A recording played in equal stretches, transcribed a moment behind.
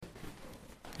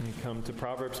We come to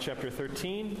Proverbs chapter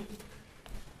 13.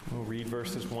 We'll read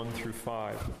verses 1 through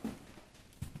 5.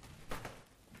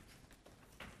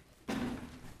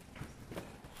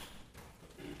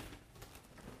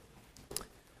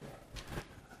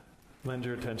 Lend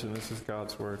your attention, this is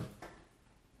God's word.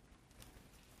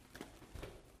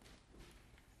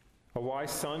 A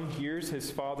wise son hears his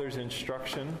father's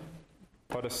instruction,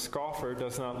 but a scoffer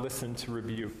does not listen to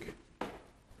rebuke.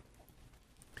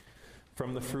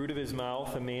 From the fruit of his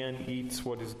mouth a man eats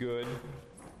what is good,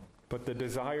 but the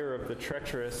desire of the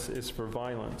treacherous is for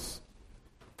violence.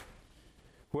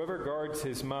 Whoever guards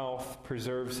his mouth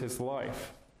preserves his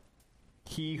life.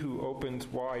 He who opens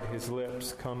wide his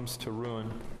lips comes to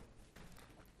ruin.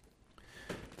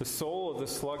 The soul of the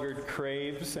sluggard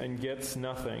craves and gets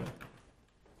nothing,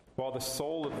 while the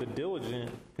soul of the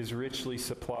diligent is richly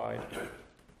supplied.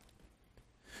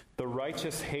 The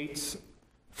righteous hates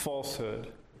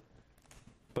falsehood,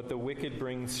 but the wicked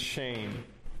brings shame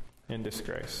and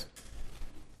disgrace.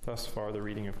 Thus far, the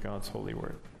reading of God's holy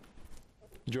word.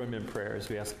 Join me in prayer as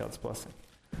we ask God's blessing.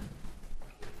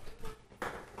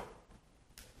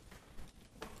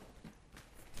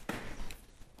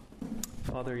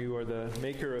 Father, you are the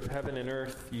maker of heaven and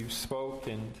earth. You spoke,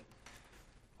 and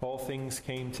all things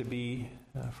came to be.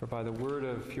 For by the word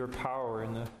of your power,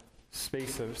 in the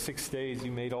space of 6 days,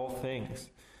 you made all things,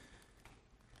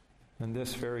 and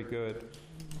this very good.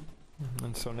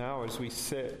 And so now, as we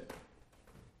sit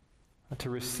to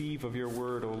receive of your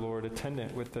word, O Lord,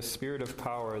 attendant with the spirit of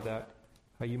power, that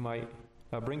you might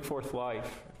bring forth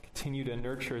life, continue to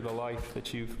nurture the life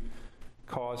that you've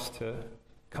caused to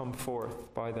come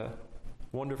forth by the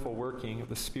wonderful working of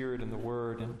the Spirit and the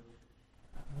Word and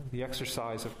the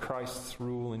exercise of Christ's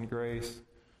rule and grace.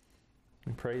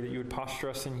 We pray that you would posture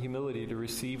us in humility to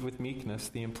receive with meekness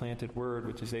the implanted Word,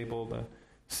 which is able to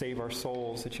save our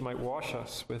souls, that you might wash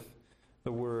us with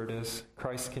the Word as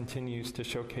Christ continues to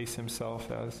showcase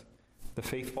himself as the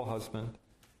faithful husband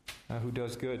who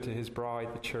does good to his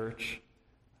bride, the church,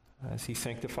 as he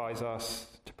sanctifies us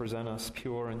to present us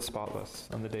pure and spotless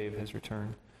on the day of his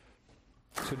return.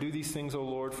 So do these things, O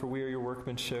Lord, for we are your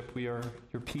workmanship. We are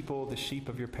your people, the sheep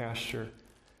of your pasture.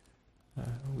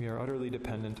 We are utterly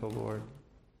dependent, O Lord.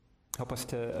 Help us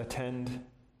to attend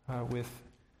with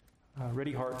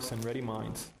ready hearts and ready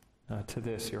minds to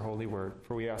this, your holy word.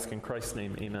 For we ask in Christ's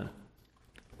name, amen.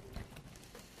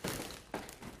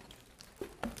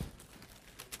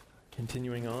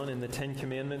 Continuing on in the Ten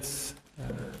Commandments,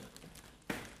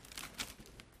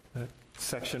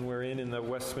 section we're in the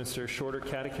Westminster Shorter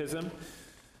Catechism.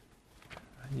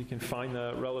 You can find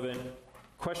the relevant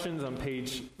questions on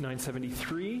page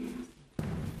 973.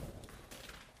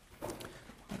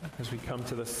 As we come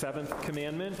to the Seventh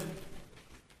Commandment,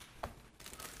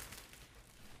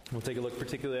 we'll take a look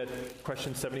particularly at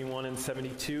questions 71 and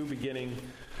 72, beginning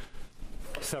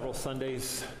several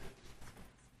Sundays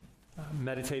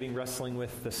meditating, wrestling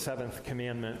with the Seventh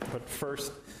Commandment. But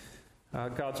first,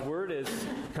 God's word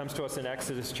comes to us in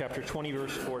Exodus chapter 20,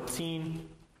 verse 14.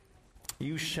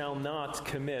 You shall not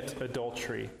commit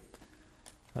adultery.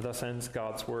 Thus ends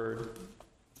God's word.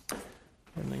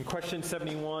 And then question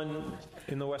 71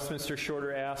 in the Westminster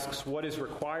Shorter asks, what is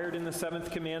required in the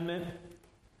seventh commandment?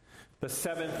 The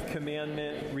seventh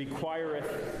commandment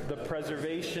requireth the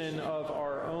preservation of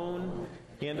our own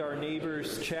and our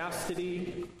neighbor's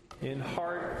chastity in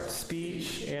heart,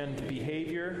 speech, and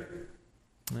behavior.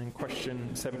 And then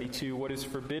question 72, what is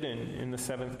forbidden in the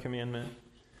seventh commandment?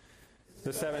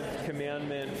 The seventh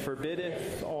commandment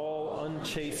forbiddeth all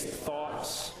unchaste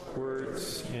thoughts,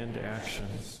 words, and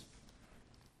actions.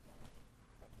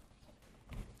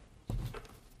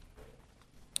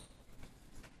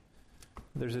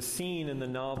 There's a scene in the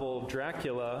novel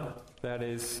Dracula that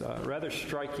is rather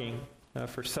striking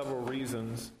for several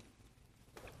reasons.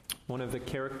 One of the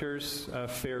characters,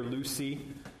 Fair Lucy,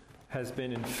 has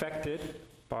been infected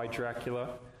by Dracula,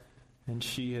 and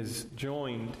she has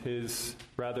joined his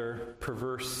rather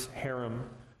perverse harem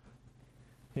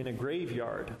in a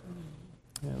graveyard.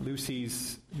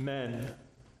 Lucy's men,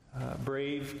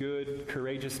 brave, good,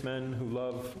 courageous men who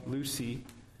love Lucy,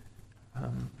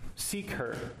 seek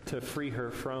her to free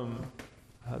her from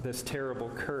this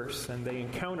terrible curse, and they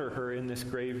encounter her in this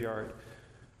graveyard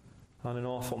on an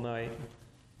awful night.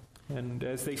 And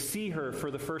as they see her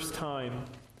for the first time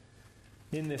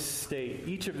in this state,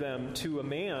 each of them, to a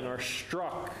man, are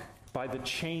struck by the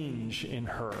change in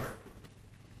her.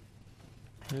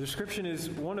 The description is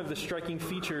one of the striking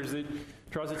features that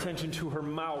draws attention to her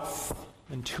mouth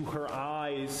and to her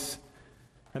eyes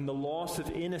and the loss of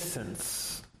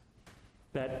innocence,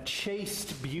 that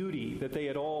chaste beauty that they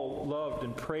had all loved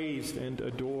and praised and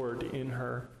adored in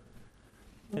her.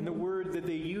 And the word that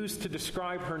they use to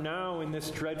describe her now in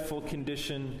this dreadful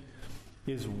condition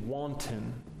is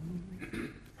wanton.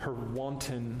 Her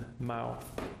wanton mouth,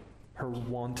 her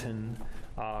wanton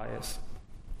eyes.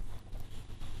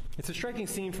 It's a striking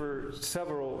scene for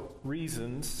several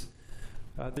reasons.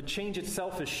 The change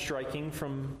itself is striking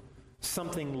from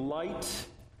something light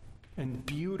and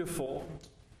beautiful,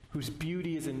 whose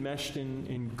beauty is enmeshed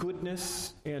in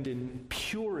goodness and in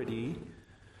purity,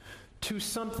 to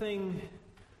something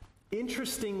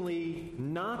interestingly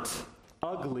not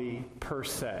ugly per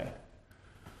se.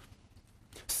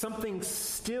 Something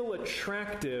still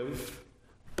attractive,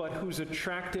 but whose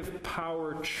attractive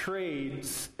power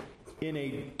trades in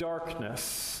a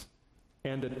darkness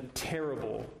and a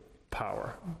terrible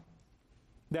power.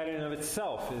 That in and of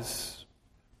itself is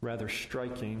rather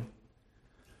striking.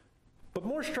 But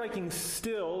more striking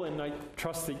still, and I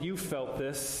trust that you felt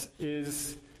this,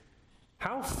 is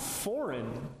how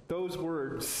foreign those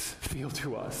words feel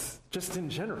to us, just in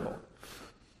general.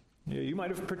 You might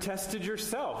have protested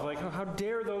yourself, like, how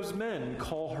dare those men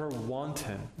call her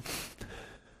wanton?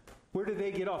 Where do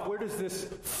they get off? Where does this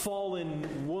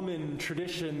fallen woman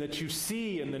tradition that you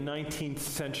see in the 19th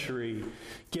century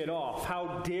get off?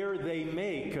 How dare they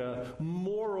make a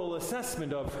moral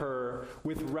assessment of her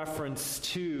with reference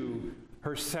to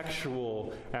her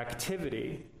sexual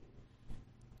activity?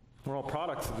 We're all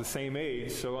products of the same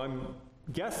age, so I'm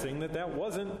guessing that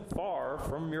wasn't far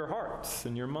from your hearts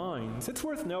and your minds. It's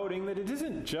worth noting that it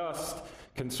isn't just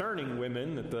concerning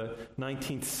women that the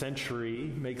 19th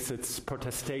century makes its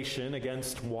protestation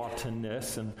against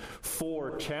wantonness and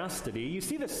for chastity. You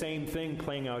see the same thing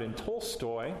playing out in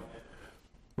Tolstoy,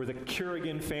 where the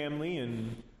Kuragin family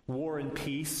in War and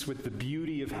Peace, with the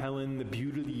beauty of Helen, the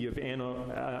beauty of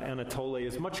Anatole,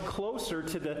 is much closer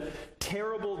to the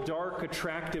terrible, dark,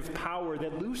 attractive power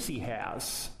that Lucy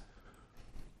has.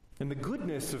 And the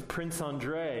goodness of Prince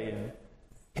Andrei, and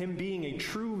him being a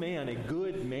true man, a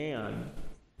good man,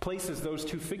 places those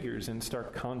two figures in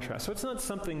stark contrast. So it's not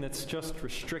something that's just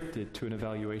restricted to an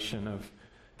evaluation of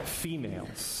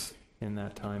females in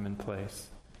that time and place.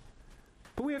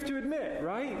 But we have to admit,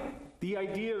 right? The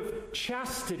idea of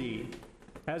chastity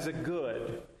as a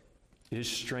good is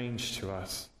strange to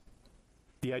us.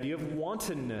 The idea of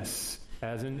wantonness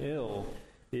as an ill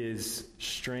is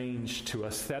strange to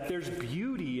us. That there's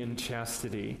beauty in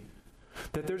chastity.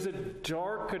 That there's a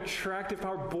dark, attractive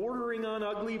power bordering on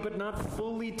ugly, but not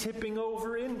fully tipping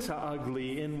over into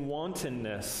ugly in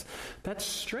wantonness. That's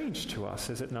strange to us,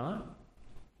 is it not?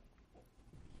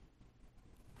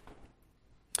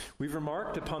 We've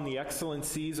remarked upon the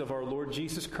excellencies of our Lord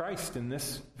Jesus Christ in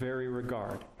this very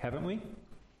regard, haven't we?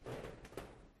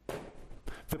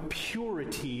 The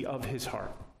purity of his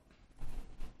heart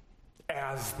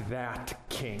as that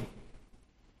king.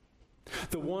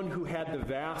 The one who had the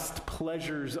vast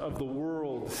pleasures of the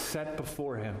world set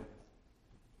before him,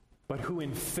 but who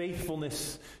in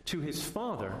faithfulness to his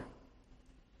Father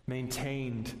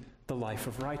maintained the life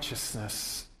of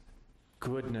righteousness,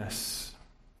 goodness,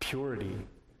 purity,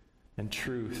 and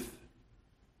truth.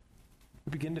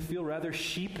 We begin to feel rather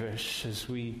sheepish as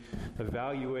we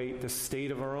evaluate the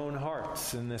state of our own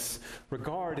hearts in this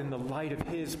regard in the light of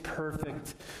his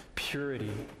perfect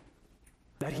purity.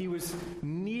 That he was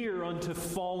near unto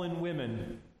fallen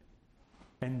women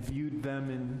and viewed them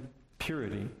in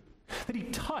purity. That he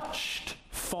touched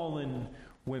fallen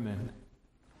women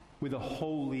with a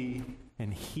holy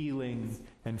and healing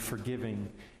and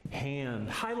forgiving hand.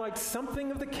 Highlights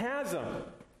something of the chasm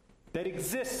that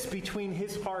exists between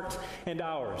his heart and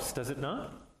ours, does it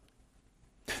not?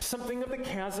 Something of the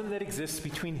chasm that exists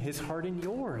between his heart and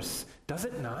yours, does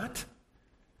it not?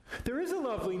 There is a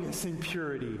loveliness in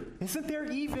purity, isn't there?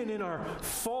 Even in our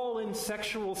fallen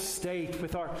sexual state,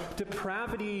 with our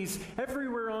depravities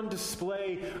everywhere on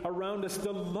display around us,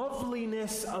 the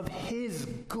loveliness of his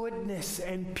goodness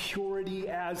and purity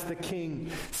as the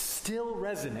king still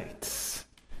resonates,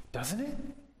 doesn't it?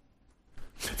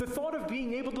 The thought of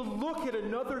being able to look at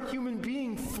another human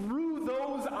being through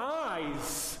those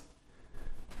eyes,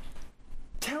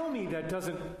 tell me that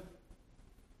doesn't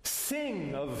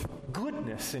sing of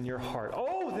goodness in your heart.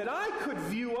 Oh, that I could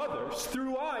view others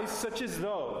through eyes such as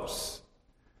those.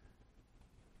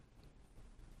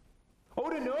 Oh,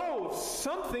 to know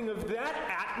something of that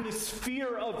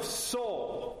atmosphere of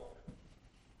soul,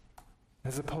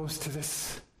 as opposed to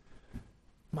this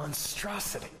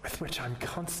monstrosity with which I'm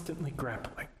constantly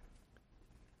grappling,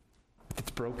 with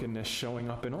its brokenness showing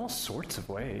up in all sorts of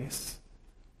ways.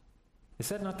 Is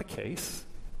that not the case?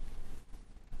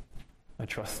 I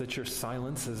trust that your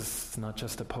silence is not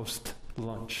just a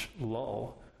post-lunch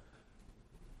lull,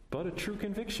 but a true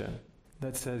conviction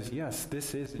that says, yes,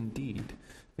 this is indeed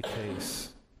the case.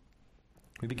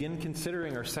 We begin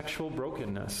considering our sexual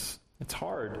brokenness. It's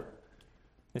hard.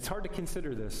 It's hard to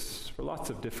consider this for lots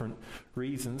of different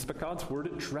reasons, but God's Word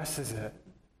addresses it.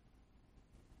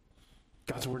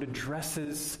 God's Word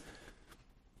addresses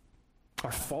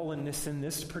our fallenness in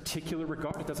this particular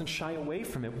regard. It doesn't shy away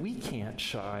from it. We can't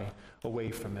shy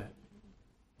away from it.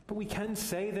 But we can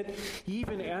say that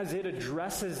even as it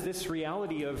addresses this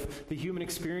reality of the human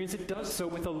experience, it does so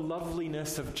with a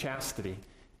loveliness of chastity.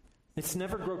 It's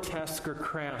never grotesque or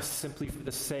crass simply for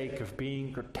the sake of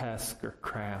being grotesque or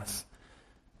crass.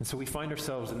 And so we find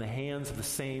ourselves in the hands of the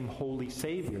same holy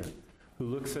Savior who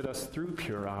looks at us through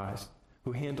pure eyes,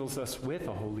 who handles us with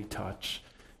a holy touch,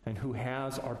 and who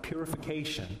has our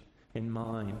purification in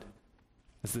mind,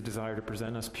 as the desire to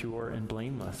present us pure and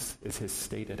blameless is his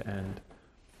stated end.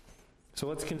 So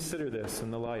let's consider this in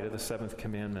the light of the Seventh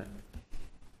Commandment.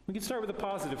 We can start with a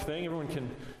positive thing. Everyone can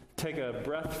take a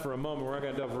breath for a moment. We're not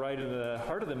going to delve right into the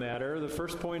heart of the matter. The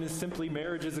first point is simply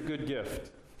marriage is a good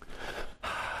gift.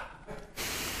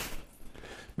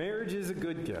 Marriage is a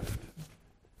good gift.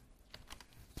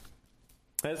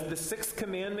 As the Sixth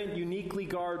Commandment uniquely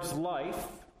guards life,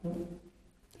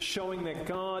 showing that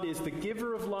God is the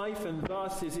giver of life and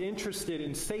thus is interested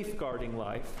in safeguarding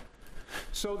life,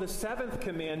 so the Seventh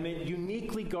Commandment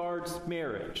uniquely guards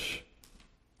marriage.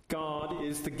 God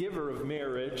is the giver of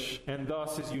marriage and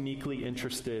thus is uniquely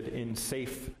interested in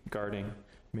safeguarding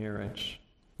marriage.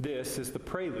 This is the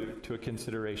prelude to a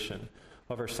consideration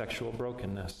of our sexual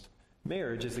brokenness.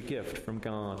 Marriage is a gift from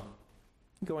God.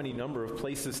 We can go any number of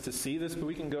places to see this, but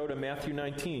we can go to Matthew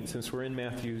 19 since we're in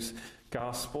Matthew's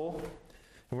Gospel.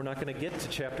 And we're not going to get to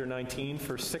chapter 19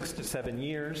 for 6 to 7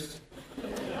 years.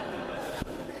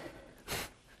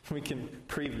 We can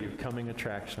preview coming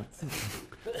attractions.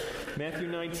 Matthew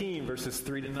 19, verses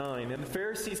 3 to 9. And the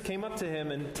Pharisees came up to him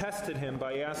and tested him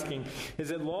by asking,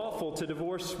 "Is it lawful to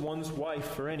divorce one's wife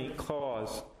for any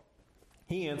cause?"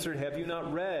 He answered, "Have you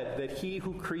not read that he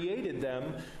who created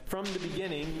them from the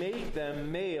beginning made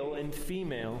them male and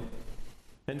female?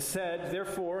 And said,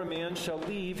 therefore a man shall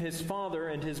leave his father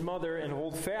and his mother and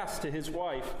hold fast to his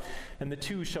wife, and the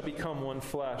two shall become one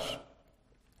flesh.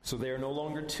 So they are no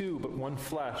longer two, but one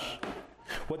flesh.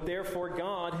 What therefore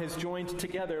God has joined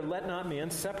together, let not man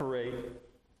separate."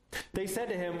 They said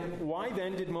to him, "Why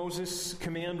then did Moses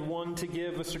command one to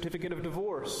give a certificate of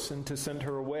divorce and to send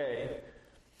her away?"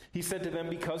 He said to them,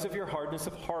 "Because of your hardness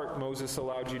of heart, Moses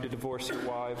allowed you to divorce your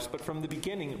wives, but from the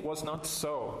beginning it was not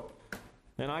so.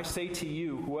 And I say to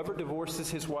you, whoever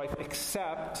divorces his wife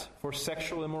except for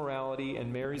sexual immorality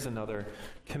and marries another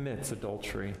commits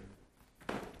adultery."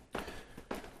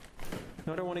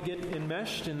 Now, I don't want to get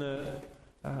enmeshed in the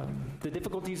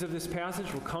difficulties of this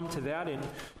passage. We'll come to that in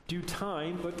due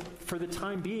time, but for the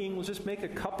time being, we'll just make a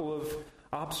couple of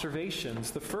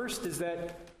observations. The first is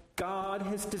that God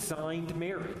has designed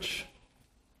marriage.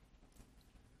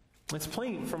 It's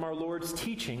plain from our Lord's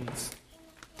teachings.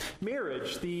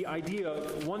 Marriage, the idea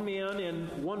of one man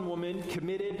and one woman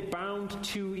committed, bound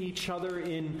to each other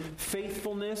in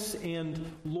faithfulness and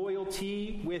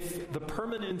loyalty with the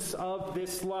permanence of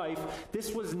this life,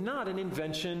 this was not an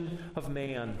invention of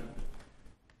man.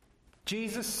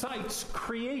 Jesus cites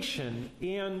creation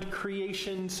and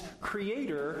creation's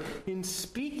creator in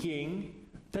speaking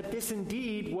that this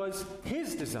indeed was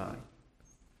his design.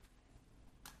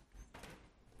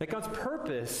 That God's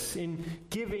purpose in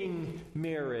giving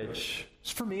marriage is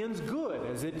for man's good,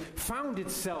 as it found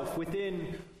itself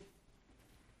within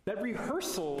that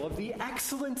rehearsal of the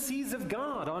excellencies of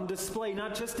God on display,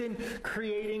 not just in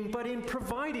creating, but in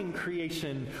providing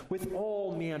creation with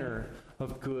all manner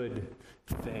of good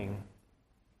thing.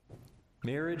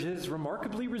 Marriage is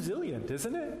remarkably resilient,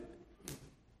 isn't it?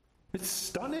 It's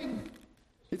stunning.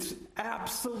 It's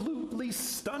absolutely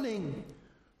stunning.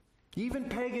 Even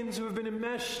pagans who have been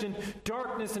enmeshed in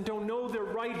darkness and don't know their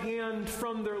right hand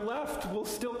from their left will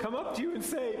still come up to you and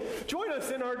say, "Join us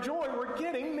in our joy, we're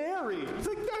getting married." It's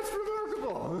like, that's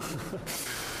remarkable.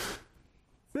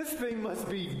 This thing must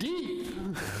be deep.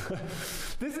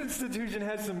 This institution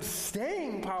has some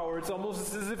staying power. It's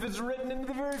almost as if it's written into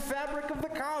the very fabric of the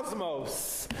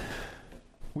cosmos.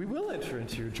 We will enter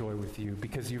into your joy with you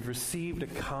because you've received a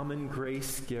common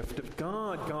grace gift of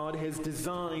God. God has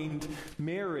designed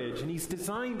marriage, and he's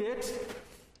designed it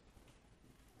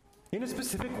in a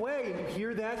specific way. You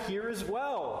hear that here as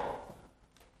well.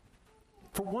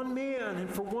 For one man and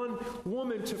for one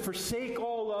woman to forsake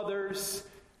all others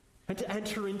and to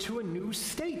enter into a new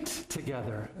state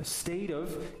together, a state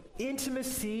of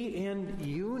intimacy and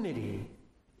unity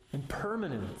and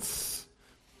permanence.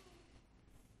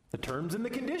 The terms and the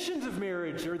conditions of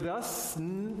marriage are thus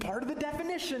part of the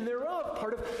definition thereof,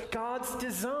 part of God's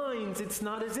designs. It's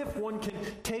not as if one can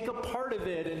take a part of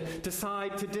it and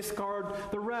decide to discard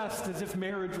the rest, as if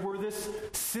marriage were this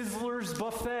Sizzler's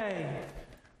buffet,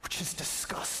 which is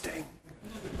disgusting.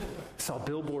 I saw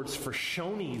billboards for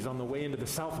Shoney's on the way into the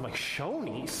South. I'm like,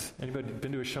 Shoney's? Anybody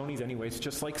been to a Shoney's? Anyway, it's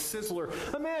just like Sizzler.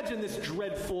 Imagine this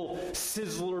dreadful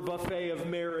Sizzler buffet of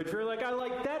marriage. You're like, I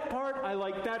like that part, I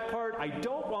like that part, I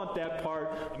don't want that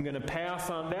part, I'm going to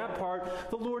pass on that part.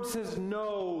 The Lord says,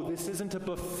 no, this isn't a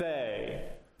buffet.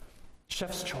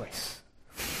 Chef's choice.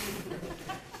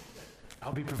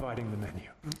 I'll be providing the menu.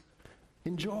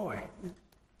 Enjoy.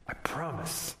 I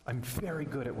promise, I'm very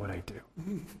good at what I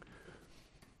do.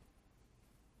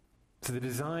 So the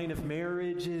design of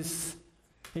marriage is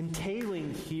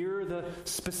entailing here the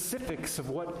specifics of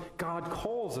what God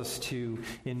calls us to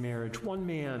in marriage. One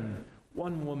man,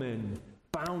 one woman,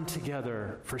 bound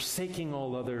together, forsaking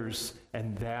all others,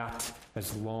 and that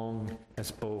as long as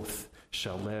both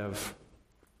shall live.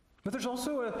 But there's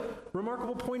also a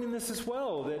remarkable point in this as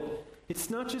well, that it's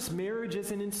not just marriage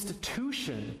as an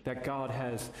institution that God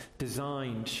has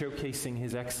designed, showcasing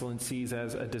his excellencies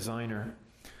as a designer.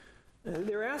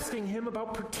 They're asking him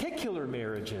about particular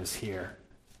marriages here.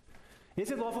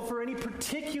 Is it lawful for any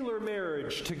particular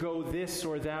marriage to go this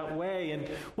or that way? And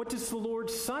what does the Lord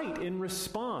cite in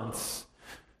response?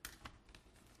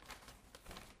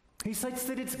 He cites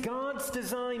that it's God's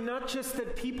design, not just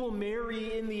that people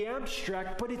marry in the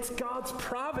abstract, but it's God's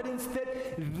providence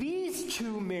that these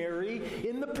two marry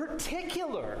in the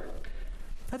particular.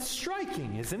 That's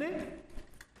striking, isn't it?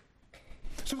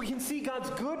 So we can see God's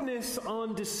goodness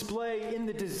on display in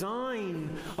the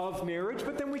design of marriage,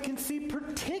 but then we can see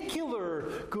particular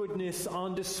goodness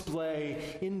on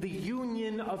display in the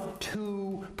union of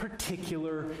two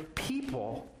particular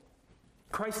people.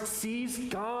 Christ sees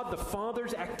God the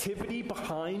Father's activity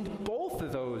behind both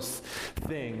of those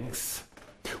things.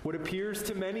 What appears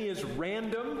to many as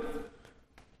random,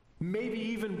 maybe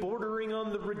even bordering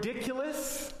on the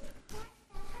ridiculous,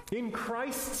 in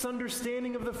Christ's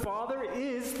understanding of the Father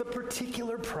is the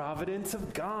particular providence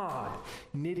of God,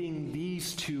 knitting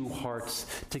these two hearts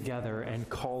together and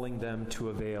calling them to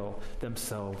avail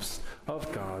themselves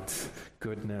of God's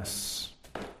goodness.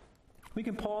 We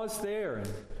can pause there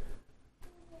and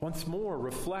once more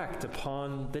reflect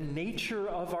upon the nature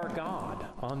of our God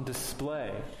on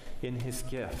display in his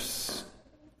gifts.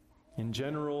 In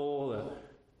general, the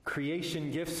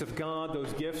creation gifts of God,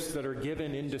 those gifts that are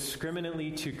given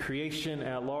indiscriminately to creation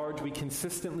at large, we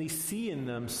consistently see in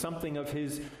them something of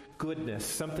his goodness,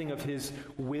 something of his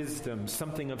wisdom,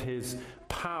 something of his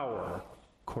power,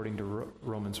 according to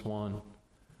Romans 1.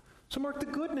 So mark the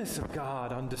goodness of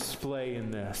God on display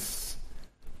in this.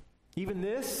 Even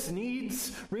this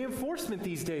needs reinforcement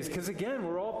these days, because again,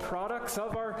 we're all products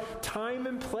of our time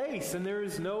and place, and there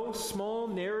is no small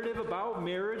narrative about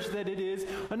marriage that it is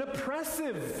an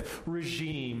oppressive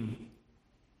regime,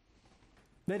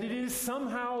 that it is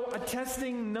somehow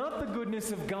attesting not the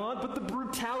goodness of God, but the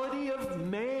brutality of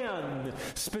man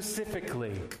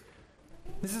specifically.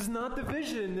 This is not the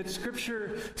vision that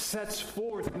Scripture sets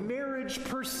forth. Marriage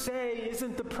per se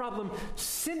isn't the problem.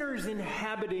 Sinners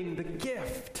inhabiting the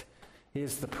gift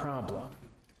is the problem.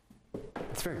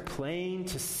 It's very plain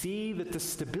to see that the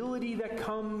stability that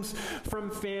comes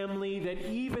from family, that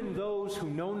even those who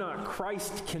know not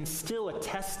Christ can still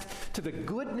attest to the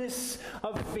goodness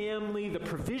of family, the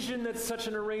provision that such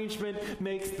an arrangement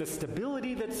makes, the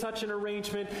stability that such an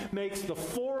arrangement makes, the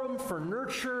forum for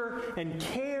nurture and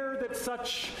care that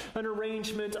such an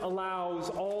arrangement allows.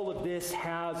 All of this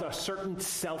has a certain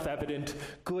self-evident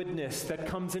goodness that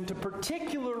comes into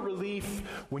particular relief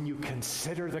when you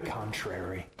consider the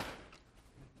contrary.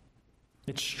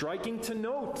 It's striking to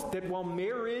note that while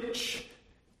marriage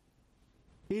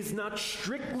is not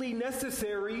strictly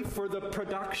necessary for the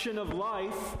production of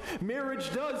life,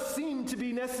 marriage does seem to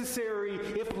be necessary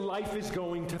if life is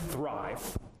going to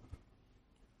thrive.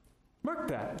 Mark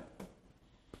that.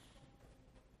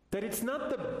 That it's not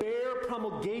the bare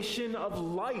promulgation of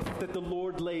life that the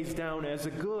Lord lays down as a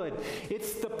good.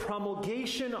 It's the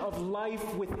promulgation of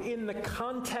life within the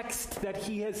context that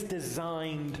he has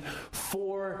designed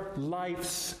for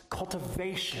life's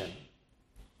cultivation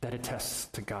that attests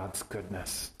to God's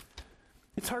goodness.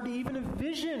 It's hard to even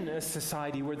envision a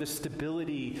society where the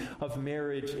stability of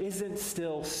marriage isn't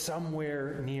still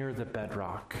somewhere near the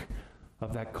bedrock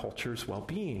of that culture's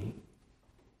well-being.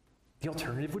 The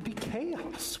alternative would be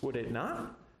chaos, would it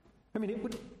not? I mean, it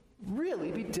would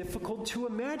really be difficult to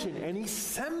imagine any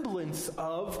semblance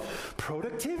of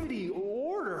productivity,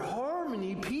 order,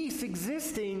 harmony, peace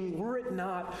existing were it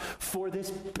not for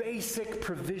this basic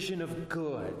provision of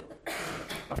good,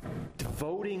 of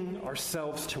devoting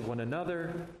ourselves to one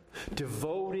another,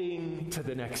 devoting to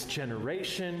the next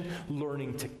generation,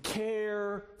 learning to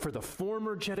care for the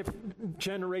former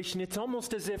generation. It's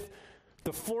almost as if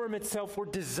the form itself were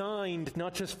designed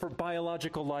not just for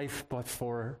biological life, but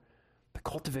for the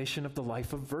cultivation of the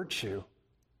life of virtue,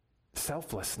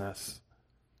 selflessness.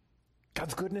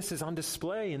 God's goodness is on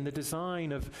display in the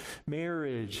design of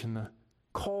marriage and the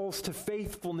calls to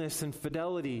faithfulness and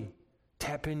fidelity.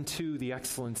 Tap into the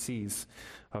excellencies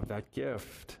of that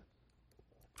gift.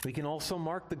 We can also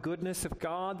mark the goodness of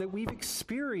God that we've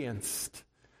experienced.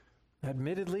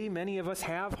 Admittedly, many of us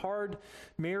have hard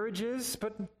marriages,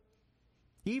 but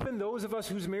even those of us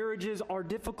whose marriages are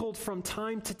difficult from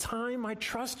time to time, I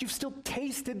trust you've still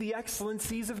tasted the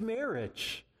excellencies of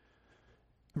marriage.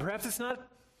 Perhaps it's not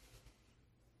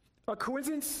a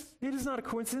coincidence. It is not a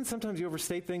coincidence. Sometimes you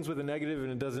overstate things with a negative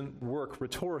and it doesn't work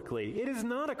rhetorically. It is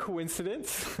not a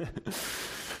coincidence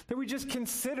that we just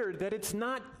considered that it's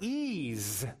not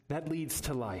ease that leads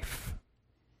to life.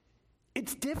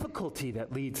 It's difficulty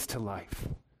that leads to life.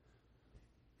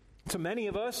 So many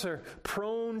of us are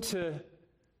prone to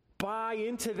buy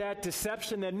into that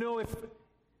deception that no,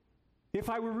 if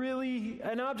I were really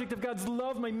an object of God's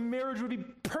love, my marriage would be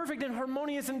perfect and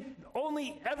harmonious and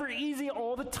only ever easy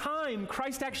all the time.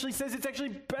 Christ actually says it's actually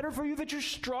better for you that you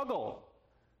struggle.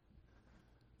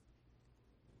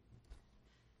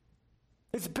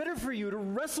 It's better for you to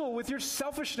wrestle with your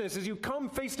selfishness as you come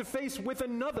face to face with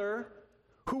another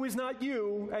who is not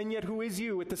you and yet who is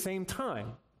you at the same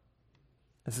time,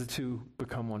 as the two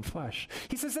become one flesh.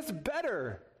 He says that's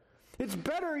better. It's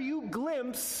better you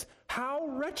glimpse how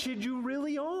wretched you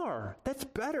really are. That's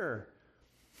better.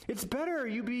 It's better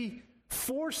you be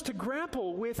forced to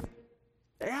grapple with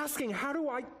asking, how do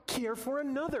I care for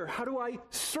another? How do I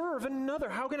serve another?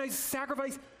 How can I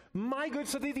sacrifice my good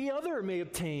so that the other may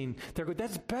obtain their good?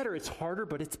 That's better. It's harder,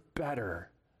 but it's better.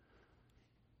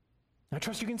 I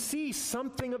trust you can see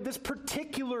something of this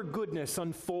particular goodness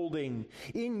unfolding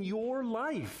in your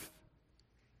life.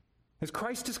 As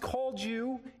Christ has called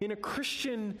you in a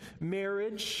Christian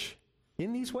marriage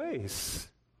in these ways.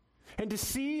 And to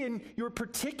see in your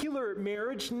particular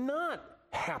marriage not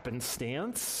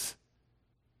happenstance,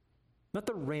 not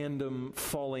the random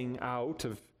falling out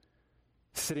of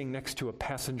sitting next to a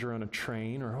passenger on a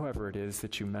train or whoever it is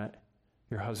that you met,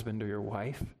 your husband or your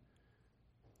wife,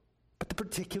 but the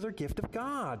particular gift of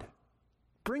God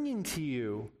bringing to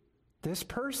you this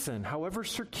person, however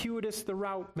circuitous the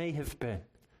route may have been.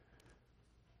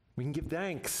 We can give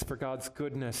thanks for God's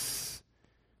goodness.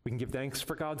 We can give thanks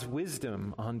for God's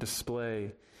wisdom on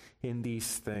display in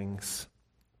these things.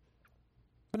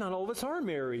 But not all of us are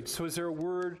married, so is there a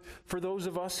word for those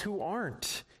of us who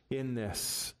aren't in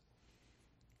this?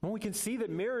 Well, we can see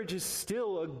that marriage is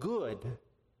still a good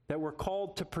that we're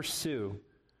called to pursue.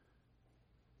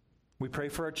 We pray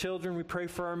for our children, we pray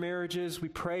for our marriages, we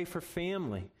pray for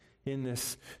family in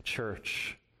this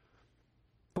church.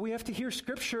 But we have to hear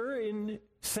Scripture in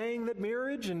saying that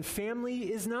marriage and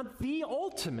family is not the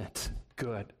ultimate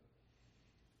good.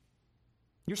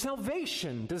 Your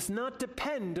salvation does not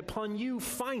depend upon you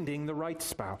finding the right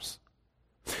spouse.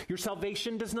 Your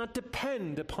salvation does not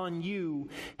depend upon you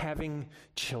having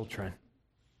children.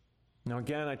 Now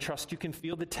again, I trust you can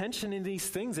feel the tension in these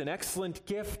things, an excellent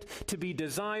gift to be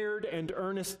desired and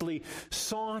earnestly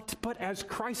sought, but as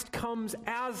Christ comes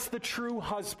as the true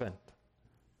husband,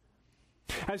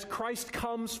 as Christ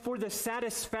comes for the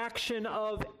satisfaction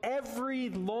of every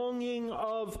longing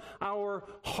of our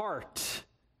heart,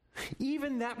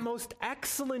 even that most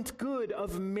excellent good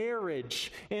of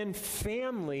marriage and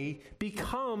family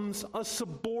becomes a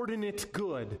subordinate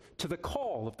good to the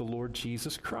call of the Lord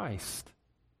Jesus Christ.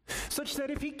 Such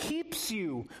that if he keeps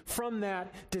you from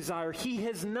that desire, he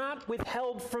has not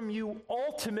withheld from you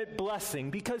ultimate blessing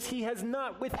because he has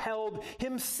not withheld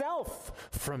himself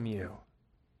from you.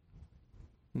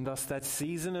 And thus that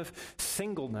season of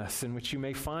singleness in which you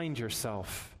may find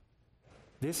yourself,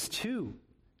 this too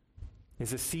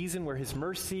is a season where his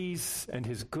mercies and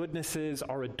his goodnesses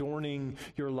are adorning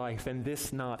your life, and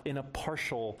this not in a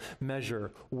partial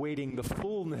measure, waiting the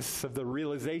fullness of the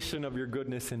realization of your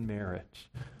goodness in marriage.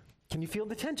 Can you feel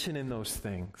the tension in those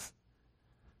things?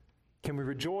 Can we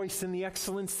rejoice in the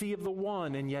excellency of the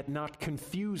one and yet not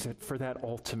confuse it for that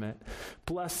ultimate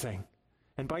blessing?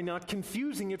 And by not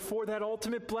confusing it for that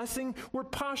ultimate blessing, we're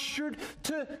postured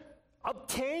to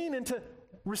obtain and to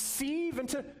receive and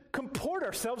to comport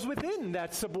ourselves within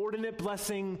that subordinate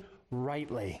blessing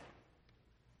rightly,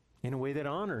 in a way that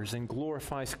honors and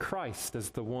glorifies Christ as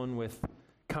the one with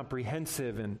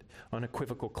comprehensive and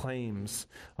unequivocal claims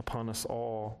upon us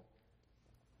all.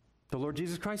 The Lord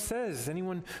Jesus Christ says,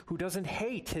 anyone who doesn't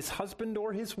hate his husband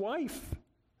or his wife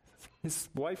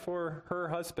or her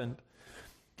husband,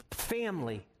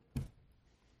 family,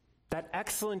 that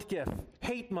excellent gift,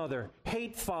 hate mother,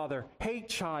 hate father, hate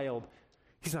child.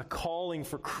 He's not calling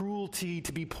for cruelty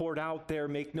to be poured out there,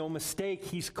 make no mistake.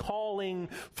 He's calling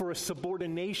for a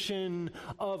subordination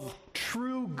of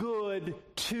true good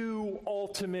to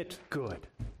ultimate good.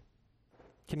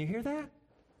 Can you hear that?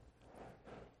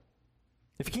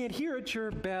 If you can't hear it,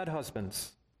 you're bad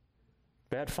husbands,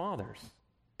 bad fathers.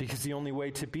 Because the only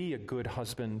way to be a good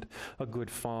husband, a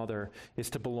good father, is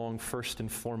to belong first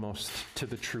and foremost to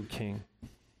the true King.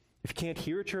 If you can't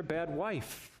hear it, you're a bad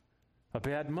wife, a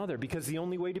bad mother. Because the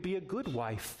only way to be a good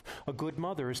wife, a good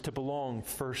mother, is to belong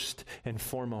first and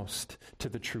foremost to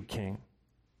the true King.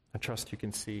 I trust you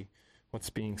can see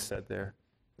what's being said there.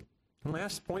 The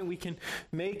last point we can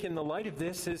make in the light of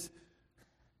this is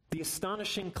the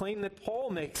astonishing claim that Paul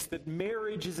makes, that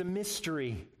marriage is a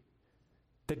mystery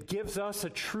that gives us a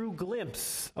true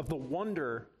glimpse of the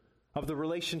wonder of the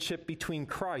relationship between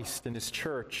Christ and his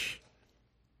church.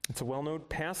 It's a well-known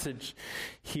passage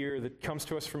here that comes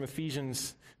to us from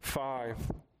Ephesians 5.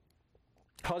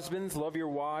 Husbands, love your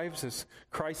wives as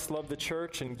Christ loved the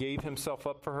church and gave himself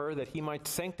up for her, that he might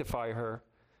sanctify her,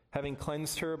 having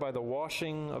cleansed her by the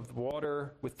washing of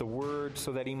water with the word,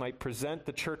 so that he might present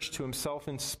the church to himself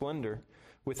in splendor,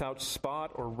 without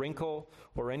spot or wrinkle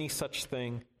or any such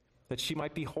thing, that she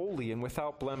might be holy and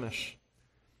without blemish.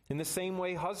 In the same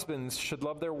way, husbands should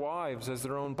love their wives as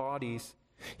their own bodies.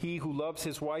 He who loves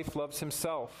his wife loves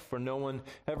himself, for no one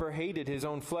ever hated his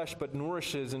own flesh, but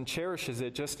nourishes and cherishes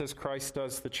it, just as Christ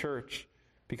does the church,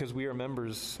 because we are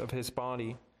members of his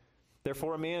body.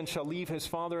 Therefore a man shall leave his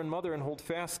father and mother and hold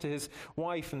fast to his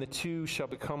wife, and the two shall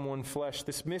become one flesh.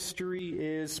 This mystery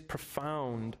is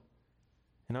profound,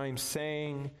 and I am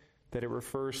saying that it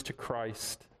refers to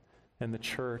Christ and the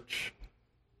church.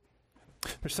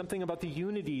 There's something about the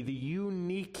unity, the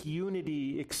unique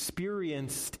unity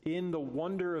experienced in the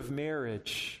wonder of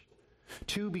marriage.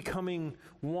 Two becoming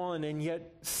one and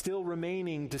yet still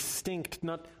remaining distinct,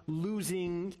 not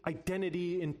losing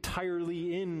identity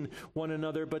entirely in one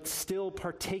another, but still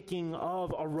partaking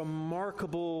of a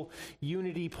remarkable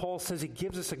unity. Paul says it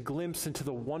gives us a glimpse into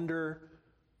the wonder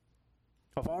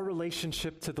of our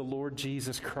relationship to the Lord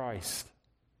Jesus Christ.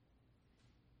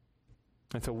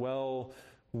 It's a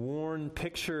well-worn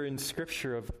picture in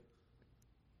Scripture of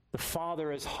the father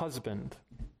as husband,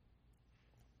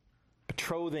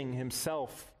 betrothing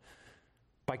himself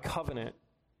by covenant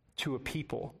to a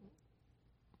people.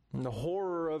 And the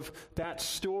horror of that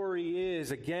story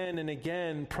is, again and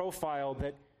again, profiled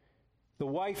that the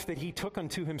wife that he took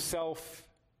unto himself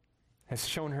has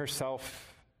shown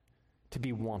herself to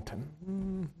be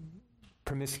wanton,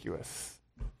 promiscuous,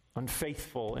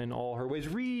 unfaithful in all her ways.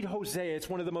 Read Hosea. It's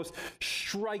one of the most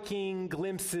striking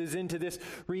glimpses into this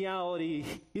reality.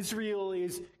 Israel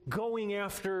is going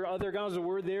after other gods. The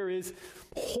word there is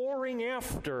whoring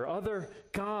after other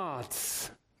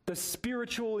gods. The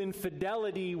spiritual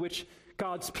infidelity which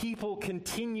God's people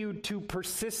continued to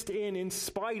persist in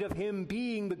spite of him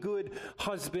being the good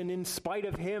husband, in spite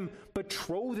of him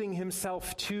betrothing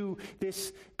himself to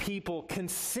this people,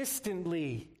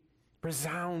 consistently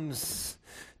resounds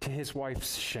to his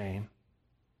wife's shame.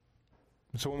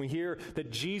 So when we hear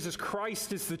that Jesus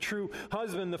Christ is the true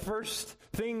husband, the first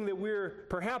thing that we're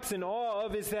perhaps in awe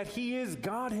of is that he is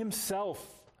God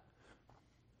himself.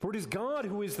 For it is God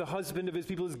who is the husband of his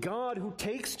people. It is God who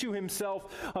takes to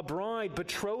himself a bride,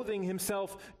 betrothing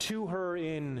himself to her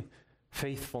in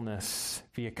faithfulness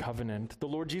via covenant. The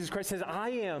Lord Jesus Christ says, I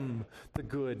am the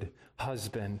good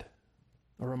husband.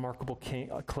 A remarkable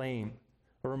claim,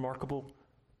 a remarkable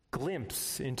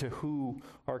glimpse into who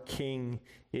our King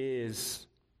is.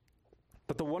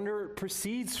 But the wonder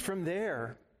proceeds from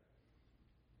there.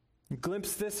 You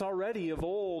glimpsed this already of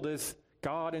old as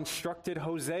God instructed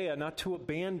Hosea not to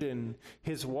abandon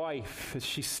his wife as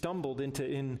she stumbled into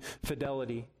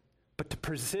infidelity, but to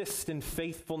persist in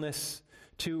faithfulness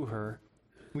to her.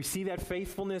 We see that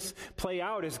faithfulness play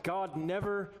out as God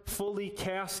never fully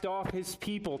cast off his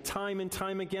people. Time and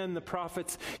time again, the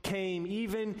prophets came.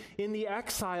 Even in the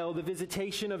exile, the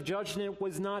visitation of judgment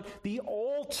was not the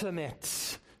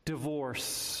ultimate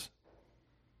divorce.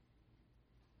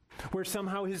 where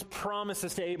somehow his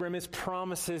promises to Abraham, his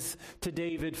promises to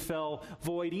David fell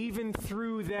void. Even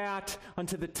through that,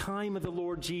 unto the time of the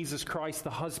Lord Jesus Christ, the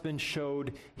husband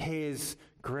showed his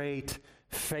great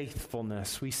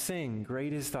faithfulness. We sing,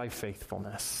 "Great is thy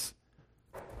faithfulness."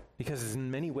 Because in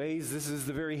many ways, this is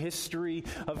the very history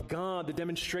of God, the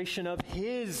demonstration of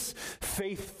his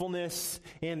faithfulness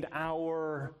in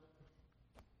our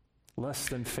less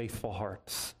than faithful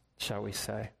hearts, shall we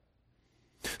say.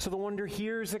 So the wonder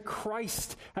here is that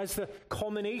Christ, as the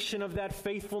culmination of that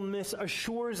faithfulness,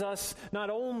 assures us not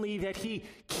only that he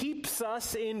keeps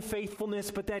us in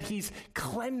faithfulness, but that he's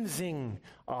cleansing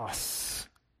us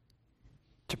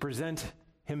to present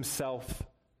himself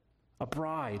a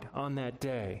bride on that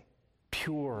day,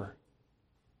 pure,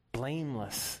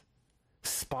 blameless,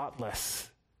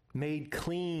 spotless, made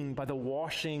clean by the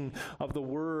washing of the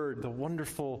Word, the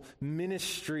wonderful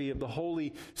ministry of the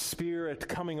Holy Spirit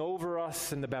coming over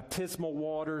us in the baptismal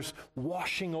waters,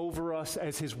 washing over us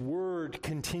as his Word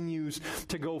continues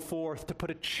to go forth, to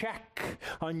put a check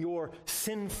on your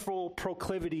sinful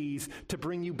proclivities, to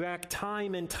bring you back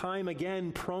time and time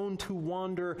again, prone to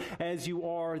wander as you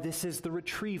are. This is the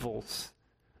retrievals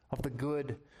of the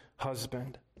good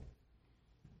husband.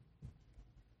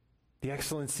 The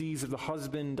excellencies of the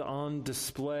husband on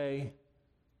display,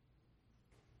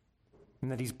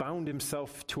 and that he's bound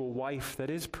himself to a wife that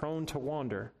is prone to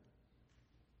wander,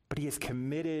 but he is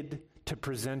committed to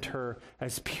present her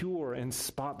as pure and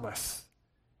spotless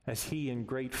as he, in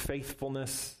great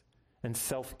faithfulness and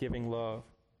self-giving love,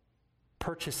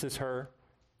 purchases her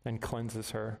and cleanses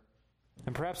her.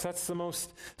 And perhaps that's the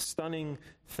most stunning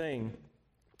thing.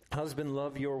 Husband,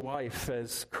 love your wife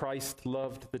as Christ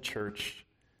loved the church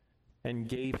and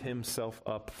gave himself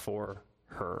up for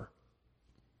her.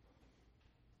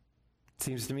 It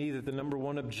seems to me that the number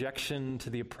one objection to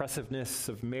the oppressiveness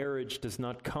of marriage does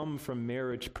not come from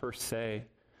marriage per se,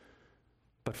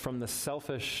 but from the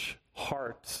selfish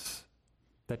hearts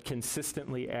that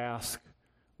consistently ask,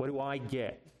 what do I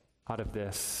get out of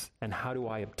this, and how do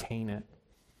I obtain it?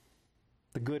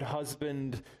 The good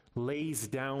husband lays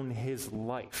down his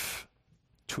life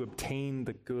to obtain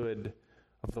the good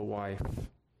of the wife.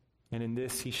 And in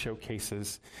this, he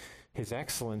showcases his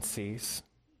excellencies.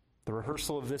 The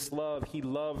rehearsal of this love, he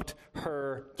loved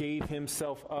her, gave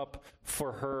himself up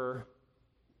for her,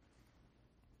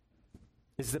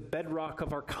 is the bedrock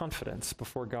of our confidence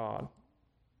before God.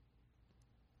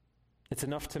 It's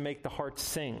enough to make the heart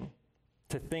sing,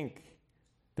 to think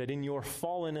that in your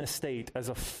fallen estate, as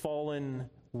a fallen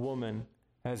woman,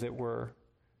 as it were,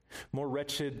 more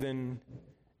wretched than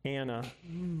Anna,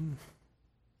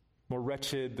 more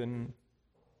wretched than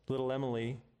little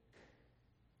Emily,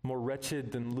 more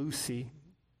wretched than Lucy,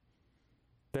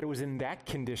 that it was in that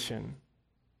condition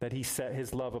that he set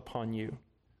his love upon you.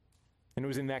 And it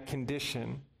was in that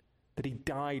condition that he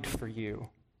died for you,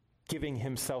 giving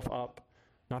himself up,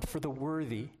 not for the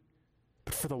worthy,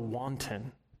 but for the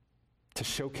wanton, to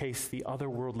showcase the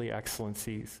otherworldly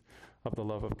excellencies of the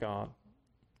love of God.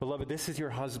 Beloved, this is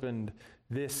your husband.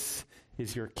 This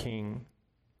is your king.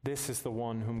 This is the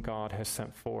one whom God has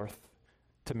sent forth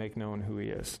to make known who he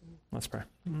is. Let's pray.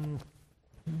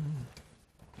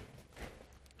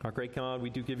 Our great God,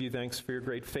 we do give you thanks for your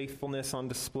great faithfulness on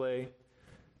display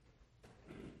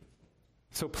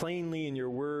so plainly in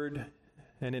your word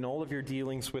and in all of your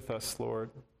dealings with us, Lord.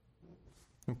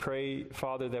 We pray,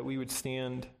 Father, that we would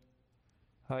stand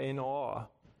in awe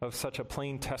of such a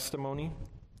plain testimony,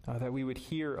 that we would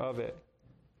hear of it,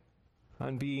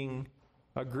 and being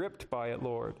gripped by it,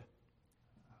 Lord,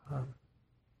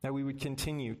 that we would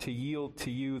continue to yield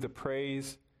to you the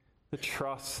praise, the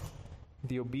trust,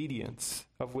 the obedience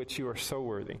of which you are so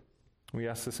worthy. We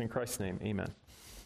ask this in Christ's name. Amen.